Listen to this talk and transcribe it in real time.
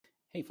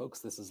Hey folks,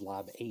 this is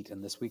Lab 8,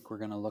 and this week we're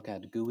going to look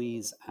at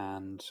GUIs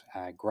and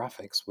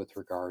graphics with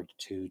regard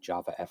to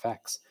Java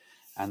FX.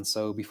 And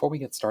so before we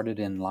get started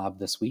in Lab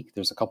this week,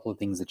 there's a couple of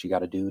things that you got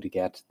to do to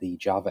get the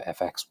Java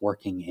FX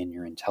working in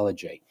your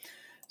IntelliJ.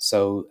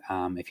 So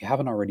if you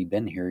haven't already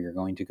been here, you're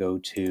going to go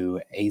to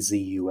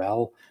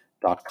azul.com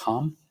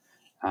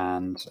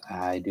and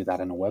do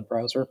that in a web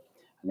browser.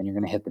 And then you're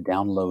going to hit the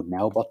Download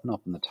Now button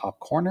up in the top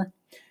corner.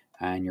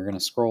 And you're going to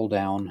scroll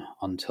down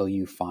until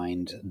you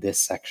find this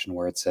section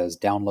where it says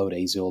Download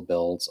Azul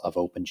Builds of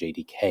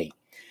OpenJDK.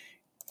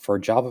 For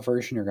a Java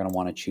version, you're going to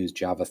want to choose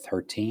Java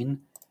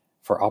 13.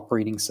 For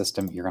operating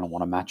system, you're going to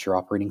want to match your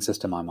operating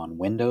system. I'm on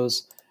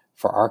Windows.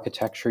 For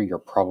architecture, you're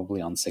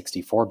probably on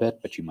 64-bit,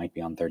 but you might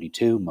be on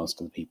 32. Most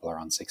of the people are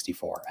on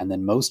 64. And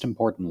then most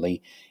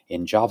importantly,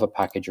 in Java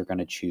package, you're going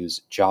to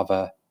choose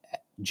Java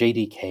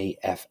JDK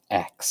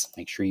FX.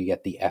 Make sure you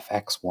get the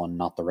FX one,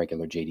 not the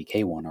regular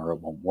JDK one, or it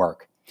won't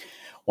work.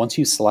 Once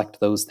you select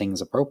those things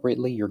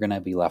appropriately, you're going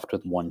to be left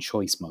with one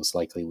choice most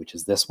likely, which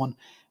is this one,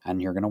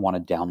 and you're going to want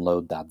to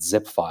download that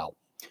zip file.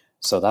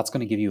 So that's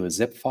going to give you a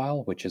zip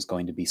file, which is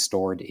going to be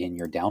stored in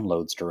your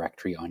downloads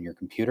directory on your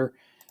computer.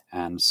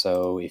 And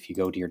so if you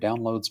go to your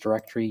downloads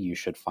directory, you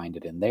should find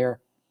it in there.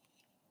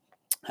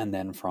 And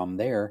then from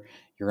there,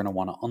 you're going to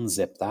want to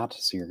unzip that.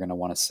 So you're going to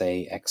want to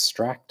say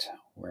extract,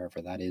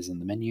 wherever that is in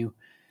the menu.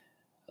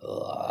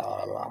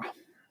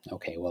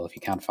 Okay, well, if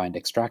you can't find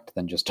extract,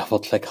 then just double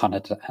click on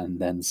it and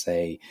then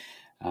say,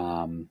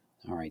 all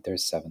right,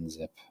 there's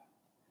 7-zip.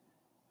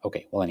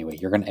 Okay, well, anyway,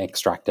 you're going to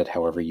extract it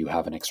however you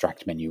have an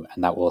extract menu,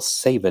 and that will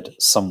save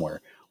it somewhere.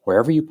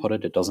 Wherever you put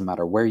it, it doesn't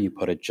matter where you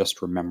put it,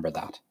 just remember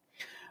that.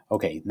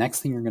 Okay,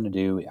 next thing you're going to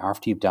do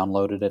after you've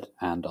downloaded it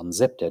and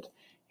unzipped it,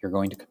 you're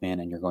going to come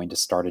in and you're going to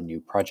start a new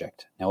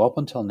project. Now, up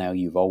until now,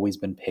 you've always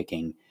been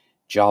picking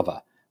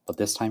Java, but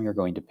this time you're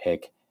going to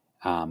pick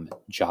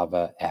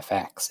Java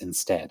FX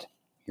instead.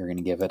 You're going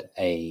to give it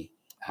a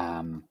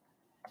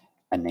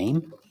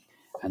name,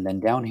 and then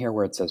down here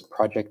where it says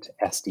Project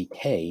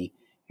SDK,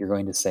 you're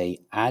going to say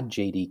Add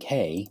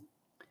JDK,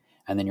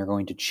 and then you're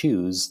going to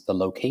choose the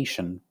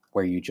location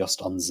where you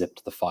just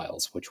unzipped the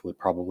files, which would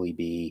probably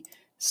be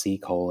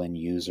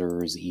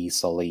C:users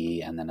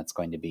eSully, and then it's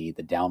going to be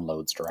the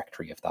downloads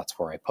directory if that's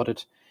where I put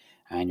it,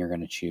 and you're going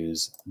to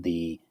choose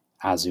the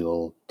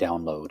Azul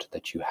download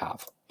that you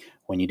have.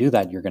 When you do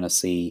that, you're going to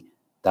see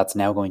that's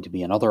now going to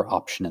be another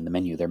option in the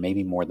menu. There may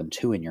be more than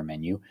 2 in your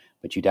menu,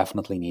 but you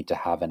definitely need to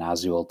have an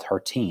Azul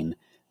 13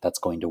 that's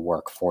going to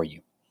work for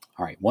you.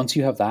 All right, once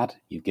you have that,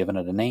 you've given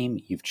it a name,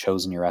 you've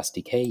chosen your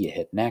SDK, you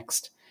hit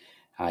next.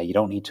 You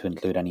don't need to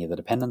include any of the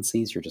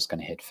dependencies, you're just going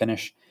to hit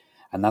finish,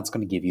 and that's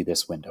going to give you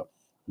this window.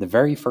 The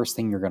very first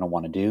thing you're going to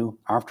want to do,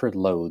 after it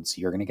loads,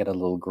 you're going to get a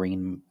little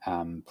green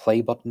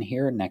play button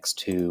here next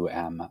to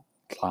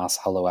class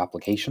hello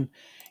application.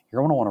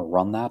 You're going to want to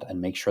run that and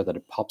make sure that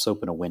it pops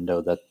open a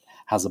window that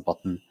has a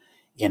button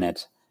in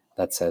it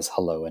that says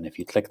hello, and if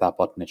you click that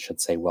button, it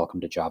should say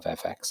welcome to Java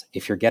FX.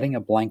 If you're getting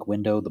a blank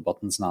window, the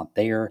button's not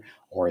there,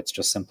 or it's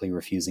just simply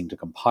refusing to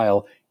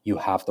compile, you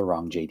have the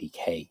wrong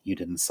JDK. You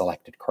didn't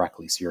select it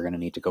correctly, so you're going to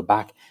need to go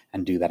back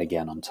and do that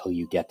again until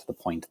you get to the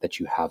point that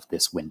you have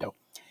this window.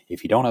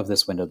 If you don't have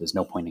this window, there's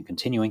no point in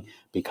continuing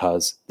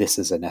because this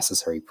is a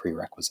necessary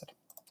prerequisite.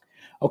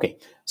 Okay,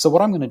 so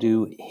what I'm going to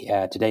do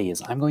today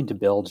is I'm going to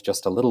build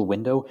just a little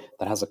window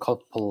that has a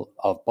couple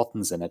of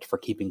buttons in it for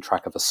keeping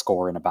track of a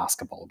score in a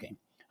basketball game.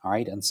 All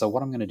right, and so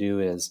what I'm going to do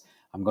is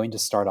I'm going to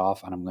start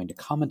off and I'm going to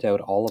comment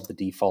out all of the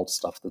default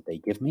stuff that they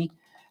give me,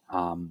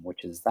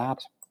 which is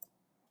that.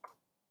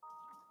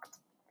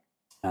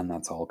 And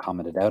that's all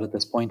commented out at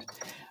this point.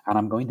 And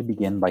I'm going to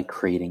begin by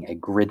creating a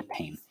grid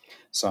pane.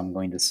 So I'm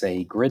going to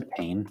say grid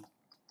pane,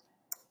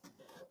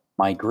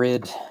 my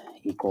grid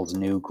equals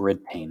new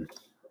grid pane.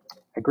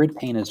 A grid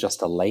pane is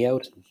just a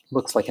layout. It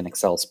looks like an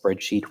Excel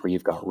spreadsheet where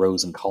you've got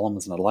rows and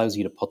columns, and it allows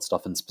you to put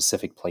stuff in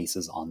specific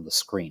places on the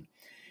screen.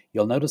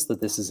 You'll notice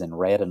that this is in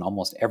red, and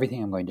almost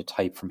everything I'm going to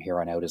type from here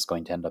on out is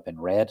going to end up in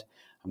red.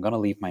 I'm going to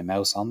leave my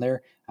mouse on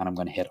there, and I'm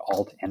going to hit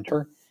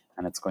Alt-Enter,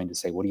 and it's going to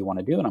say, what do you want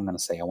to do? And I'm going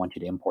to say, I want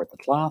you to import the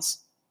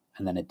class,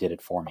 and then it did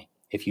it for me.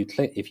 If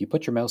you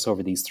put your mouse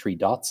over these 3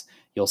 dots,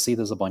 you'll see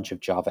there's a bunch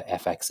of Java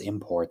FX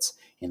imports,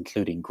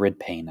 including grid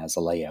pane as a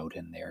layout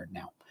in there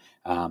now.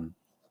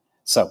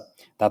 So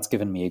that's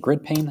given me a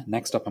grid pane.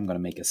 Next up, I'm going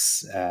to make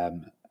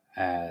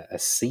a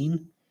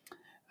scene.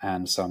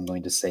 And so I'm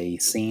going to say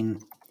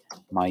scene,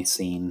 my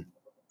scene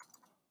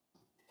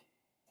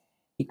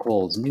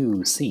equals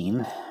new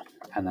scene.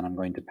 And then I'm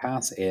going to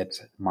pass it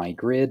my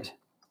grid.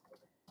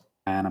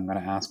 And I'm going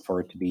to ask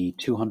for it to be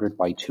 200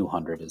 by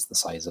 200 is the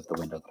size of the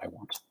window that I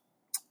want.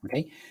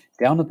 Okay,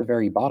 down at the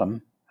very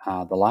bottom,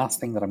 the last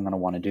thing that I'm going to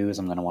want to do is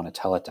I'm going to want to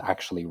tell it to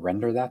actually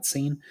render that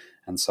scene.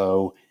 And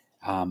so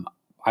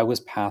I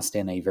was passed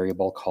in a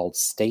variable called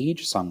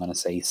stage, so I'm going to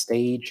say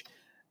stage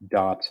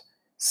dot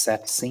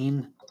set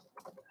scene,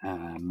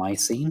 my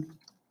scene,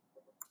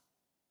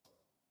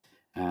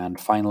 and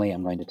finally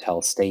I'm going to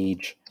tell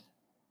stage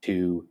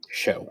to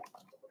show.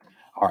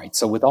 All right,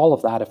 so with all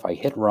of that, if I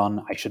hit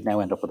run, I should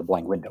now end up with a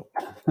blank window,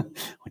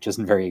 which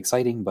isn't very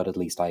exciting, but at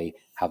least I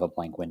have a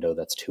blank window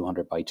that's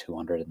 200 by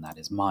 200, and that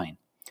is mine.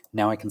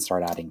 Now I can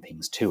start adding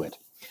things to it.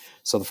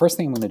 So the first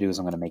thing I'm going to do is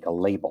I'm going to make a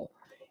label.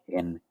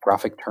 In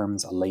graphic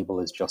terms, a label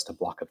is just a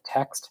block of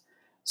text.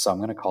 So I'm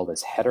going to call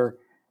this header,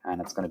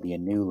 and it's going to be a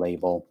new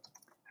label,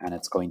 and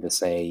it's going to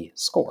say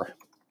score.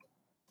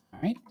 All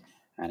right,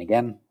 and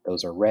again,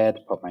 those are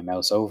red. Put my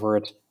mouse over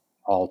it,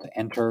 Alt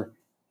Enter.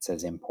 It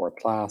says import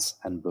class,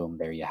 and boom,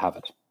 there you have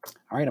it.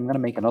 All right, I'm going to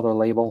make another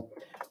label,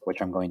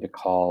 which I'm going to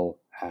call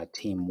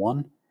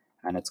team1,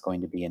 and it's going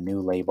to be a new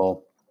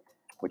label,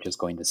 which is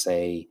going to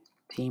say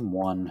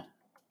team1,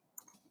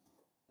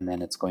 and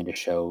then it's going to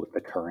show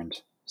the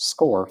current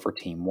score for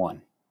team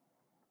 1.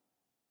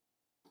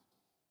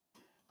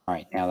 All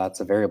right, now that's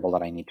a variable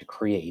that I need to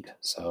create.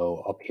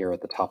 So up here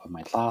at the top of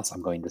my class,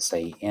 I'm going to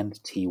say int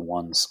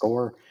t1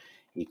 score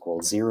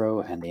equals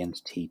 0 and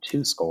int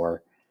t2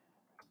 score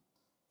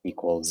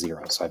equals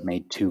 0. So I've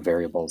made two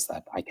variables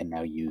that I can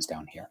now use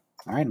down here.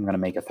 All right, I'm going to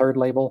make a third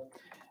label.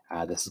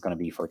 This is going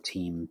to be for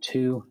team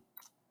 2,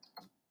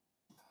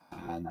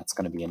 and that's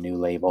going to be a new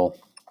label.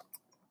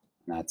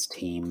 And that's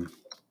team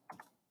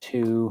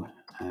 2,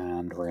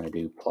 and we're going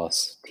to do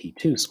plus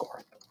t2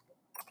 score.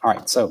 All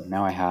right, so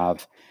now I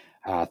have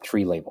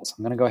 3 labels.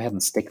 I'm going to go ahead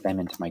and stick them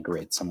into my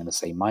grid. So I'm going to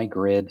say my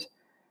grid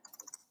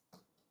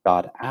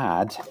dot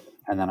add,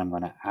 and then I'm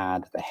going to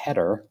add the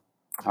header.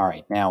 All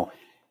right, now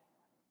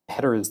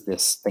header is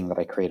this thing that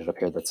I created up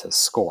here that says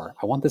score.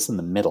 I want this in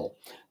the middle,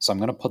 so I'm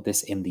going to put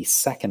this in the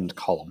second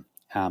column.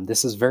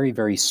 This is very,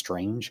 very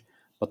strange,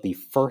 but the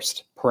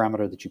first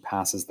parameter that you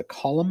pass is the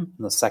column,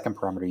 and the second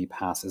parameter you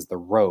pass is the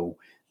row.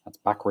 That's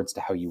backwards to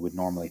how you would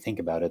normally think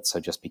about it, so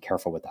just be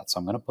careful with that. So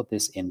I'm going to put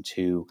this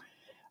into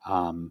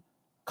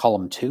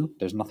column 2.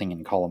 There's nothing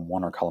in column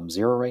 1 or column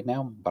 0 right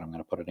now, but I'm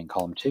going to put it in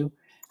column 2,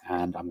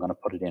 and I'm going to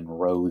put it in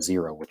row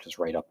 0, which is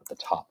right up at the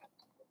top.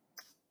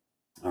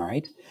 All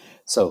right,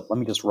 so let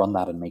me just run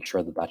that and make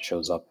sure that that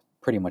shows up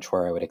pretty much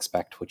where I would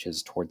expect, which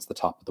is towards the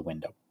top of the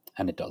window,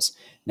 and it does.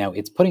 Now,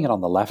 it's putting it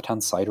on the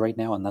left-hand side right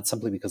now, and that's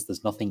simply because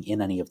there's nothing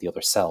in any of the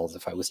other cells.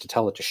 If I was to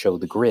tell it to show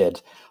the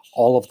grid,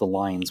 all of the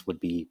lines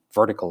would be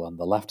vertical on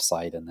the left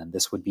side, and then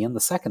this would be in the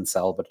second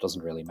cell, but it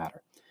doesn't really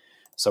matter.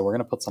 So we're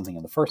going to put something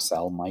in the first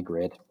cell,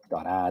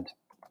 mygrid.add.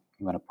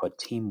 I'm going to put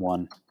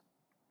team1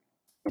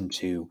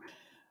 into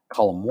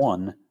column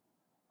 1,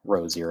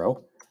 row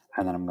 0,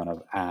 and then I'm going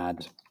to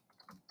add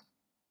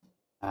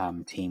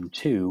team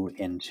 2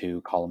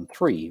 into column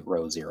 3,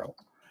 row 0.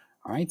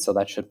 All right, so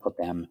that should put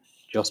them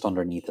just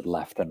underneath it,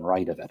 left and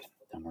right of it.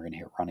 And we're going to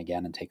hit run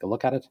again and take a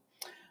look at it.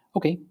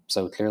 Okay,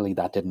 so clearly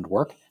that didn't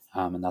work,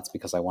 and that's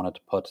because I wanted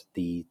to put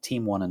the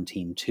team 1 and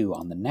team 2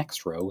 on the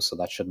next row, so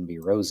that shouldn't be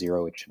row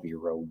 0, it should be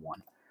row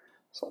 1.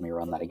 So let me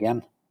run that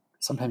again.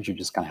 Sometimes you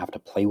just kind of have to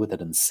play with it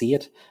and see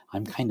it.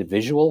 I'm kind of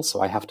visual, so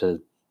I have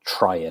to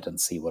try it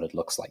and see what it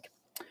looks like.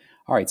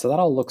 All right, so that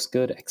all looks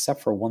good,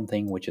 except for one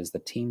thing, which is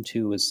that team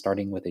 2 is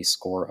starting with a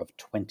score of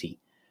 20.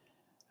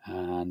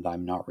 And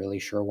I'm not really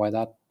sure why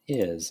that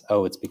is.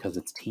 Oh, it's because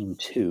it's team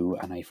 2,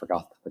 and I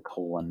forgot the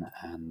colon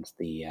and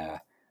the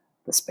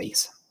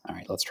space. All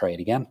right, let's try it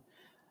again.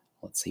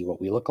 Let's see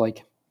what we look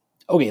like.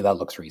 Okay, that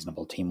looks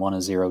reasonable. Team 1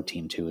 is 0,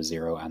 team 2 is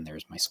 0, and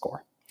there's my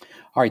score.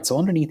 All right, so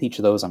underneath each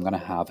of those, I'm going to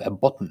have a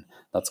button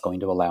that's going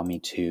to allow me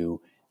to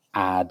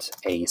add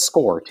a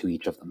score to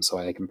each of them. So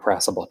I can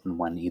press a button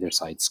when either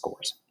side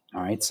scores.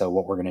 All right, so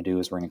what we're going to do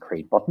is we're going to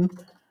create button,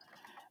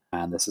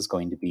 and this is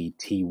going to be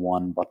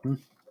T1 button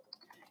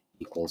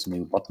equals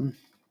new button,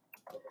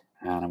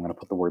 and I'm going to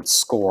put the word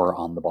score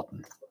on the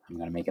button. I'm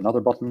going to make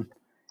another button,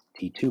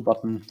 T2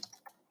 button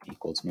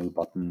equals new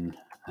button,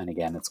 and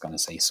again, it's going to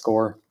say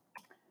score.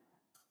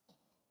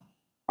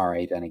 All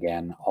right, and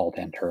again, Alt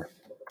Enter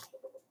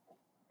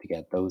to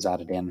get those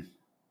added in.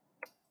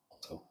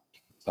 So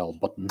spell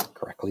button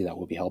correctly, that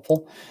would be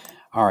helpful.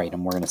 All right,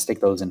 and we're going to stick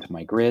those into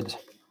my grid.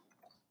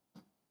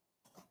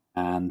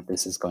 And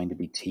this is going to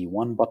be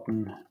T1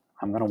 button.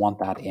 I'm going to want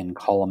that in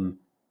column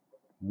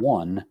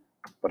 1,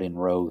 but in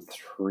row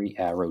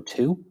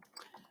 2.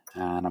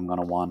 And I'm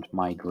going to want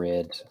my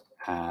grid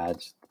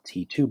add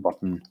T2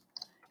 button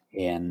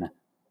in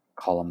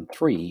column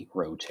 3,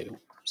 row 2.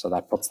 So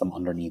that puts them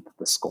underneath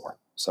the score.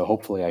 So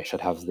hopefully I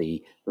should have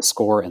the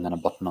score and then a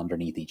button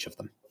underneath each of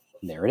them.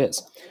 And there it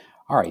is.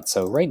 All right,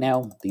 so right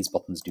now these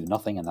buttons do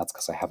nothing, and that's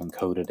because I haven't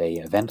coded a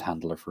event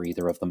handler for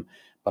either of them,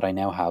 but I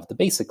now have the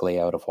basic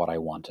layout of what I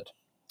wanted.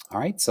 All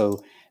right,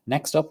 so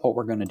next up what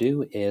we're going to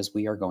do is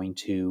we are going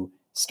to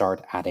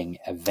start adding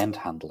event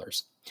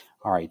handlers.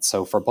 All right,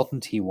 so for button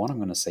T1, I'm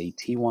going to say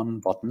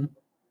T1 button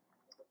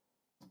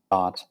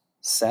dot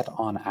set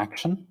on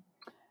action,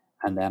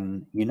 and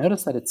then you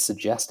notice that it's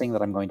suggesting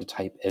that I'm going to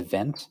type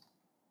event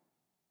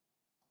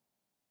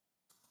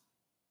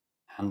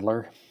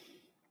handler.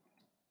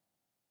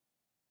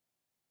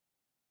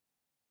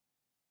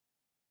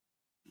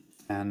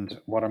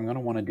 And what I'm going to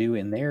want to do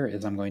in there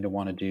is I'm going to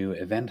want to do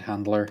event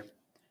handler.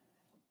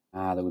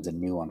 There was a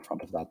new on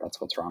front of that.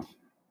 That's what's wrong.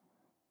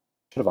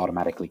 should have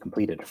automatically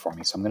completed it for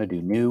me. So I'm going to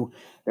do new,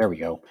 there we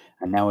go.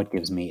 And now it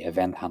gives me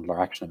event handler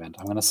action event.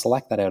 I'm going to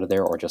select that out of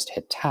there or just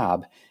hit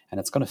tab, and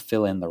it's going to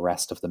fill in the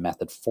rest of the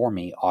method for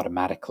me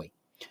automatically.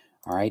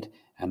 All right.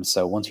 And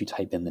so once you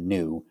type in the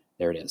new,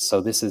 there it is.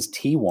 So this is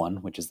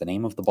T1, which is the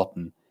name of the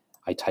button.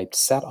 I typed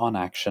set on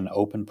action,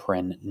 open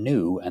paren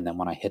new, and then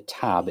when I hit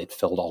tab, it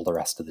filled all the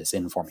rest of this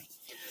in for me.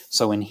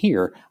 So in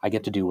here, I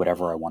get to do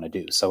whatever I want to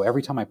do. So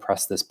every time I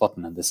press this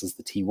button, and this is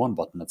the T1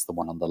 button, it's the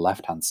one on the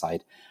left-hand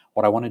side,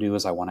 what I want to do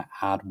is I want to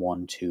add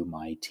one to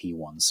my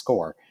T1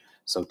 score.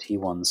 So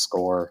T1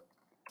 score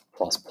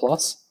plus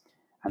plus,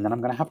 and then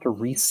I'm going to have to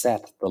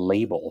reset the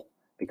label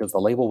because the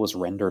label was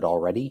rendered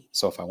already.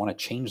 So if I want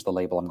to change the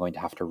label, I'm going to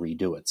have to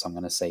redo it. So I'm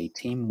going to say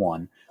team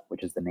 1,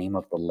 which is the name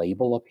of the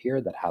label up here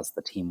that has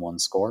the team 1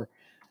 score,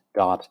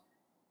 dot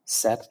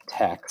set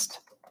text,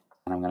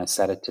 and I'm going to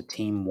set it to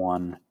team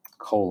 1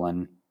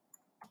 colon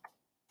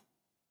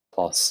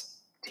plus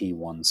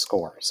T1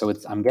 score. So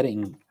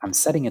I'm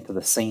setting it to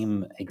the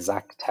same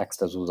exact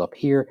text as was up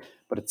here,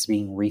 but it's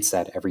being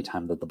reset every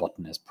time that the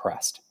button is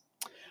pressed.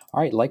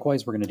 All right,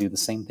 likewise, we're going to do the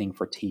same thing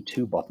for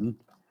T2 button,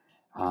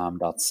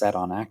 dot set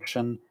on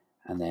action,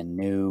 and then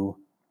new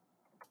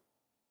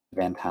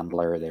event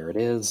handler, there it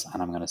is,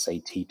 and I'm going to say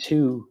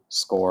T2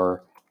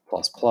 score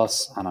plus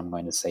plus, and I'm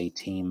going to say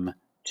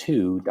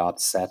team2 dot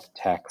set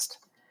text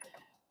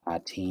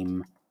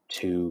team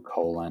 2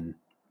 colon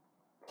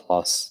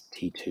plus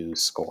T2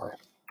 score.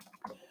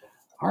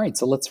 All right,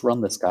 so let's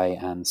run this guy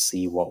and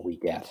see what we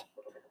get.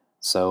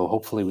 So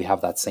hopefully we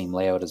have that same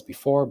layout as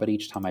before, but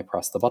each time I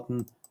press the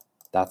button,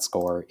 that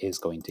score is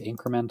going to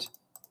increment,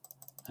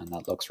 and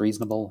that looks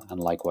reasonable. And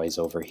likewise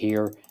over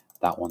here,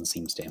 that one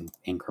seems to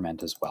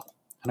increment as well.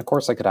 And of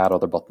course I could add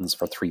other buttons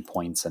for 3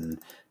 points and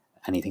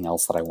anything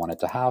else that I wanted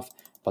to have,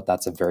 but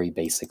that's a very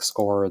basic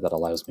score that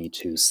allows me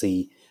to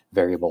see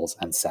variables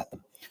and set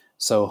them.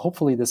 So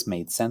hopefully this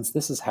made sense.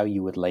 This is how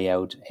you would lay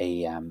out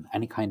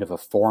any kind of a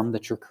form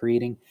that you're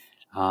creating.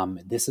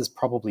 This is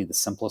probably the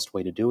simplest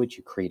way to do it.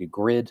 You create a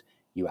grid,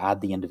 you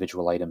add the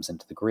individual items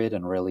into the grid,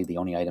 and really the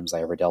only items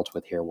I ever dealt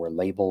with here were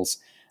labels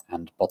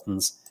and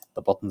buttons.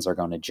 The buttons are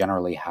going to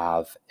generally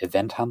have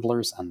event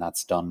handlers, and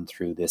that's done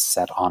through this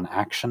set on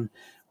action,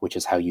 which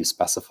is how you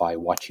specify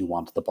what you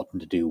want the button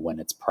to do when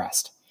it's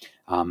pressed.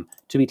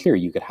 To be clear,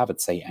 you could have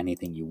it say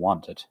anything you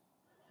wanted.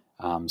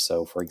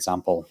 So for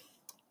example,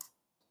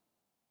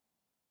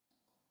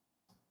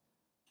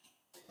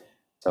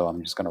 so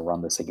I'm just going to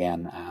run this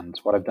again, and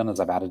what I've done is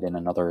I've added in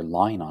another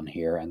line on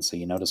here, and so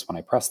you notice when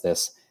I press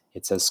this,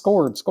 it says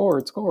scored,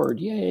 scored, scored,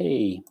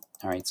 yay!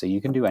 All right, so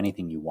you can do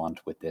anything you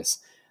want with this.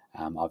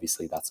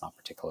 Obviously, that's not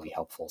particularly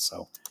helpful,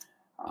 so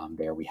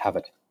there we have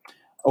it.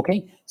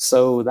 Okay,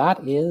 so that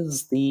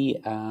is the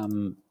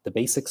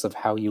basics of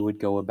how you would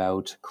go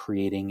about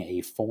creating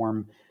a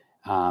form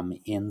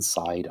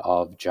inside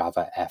of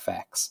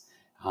JavaFX.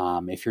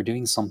 If you're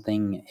doing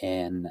something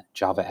in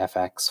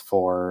JavaFX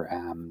for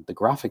the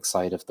graphics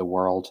side of the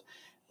world,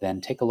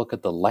 then take a look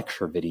at the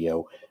lecture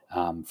video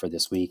for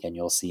this week, and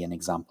you'll see an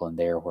example in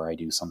there where I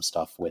do some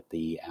stuff with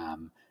the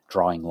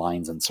drawing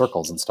lines and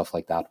circles and stuff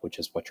like that, which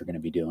is what you're going to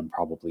be doing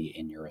probably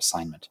in your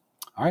assignment.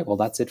 All right, well,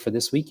 that's it for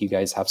this week. You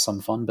guys have some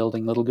fun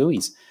building little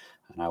GUIs,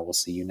 and I will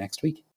see you next week.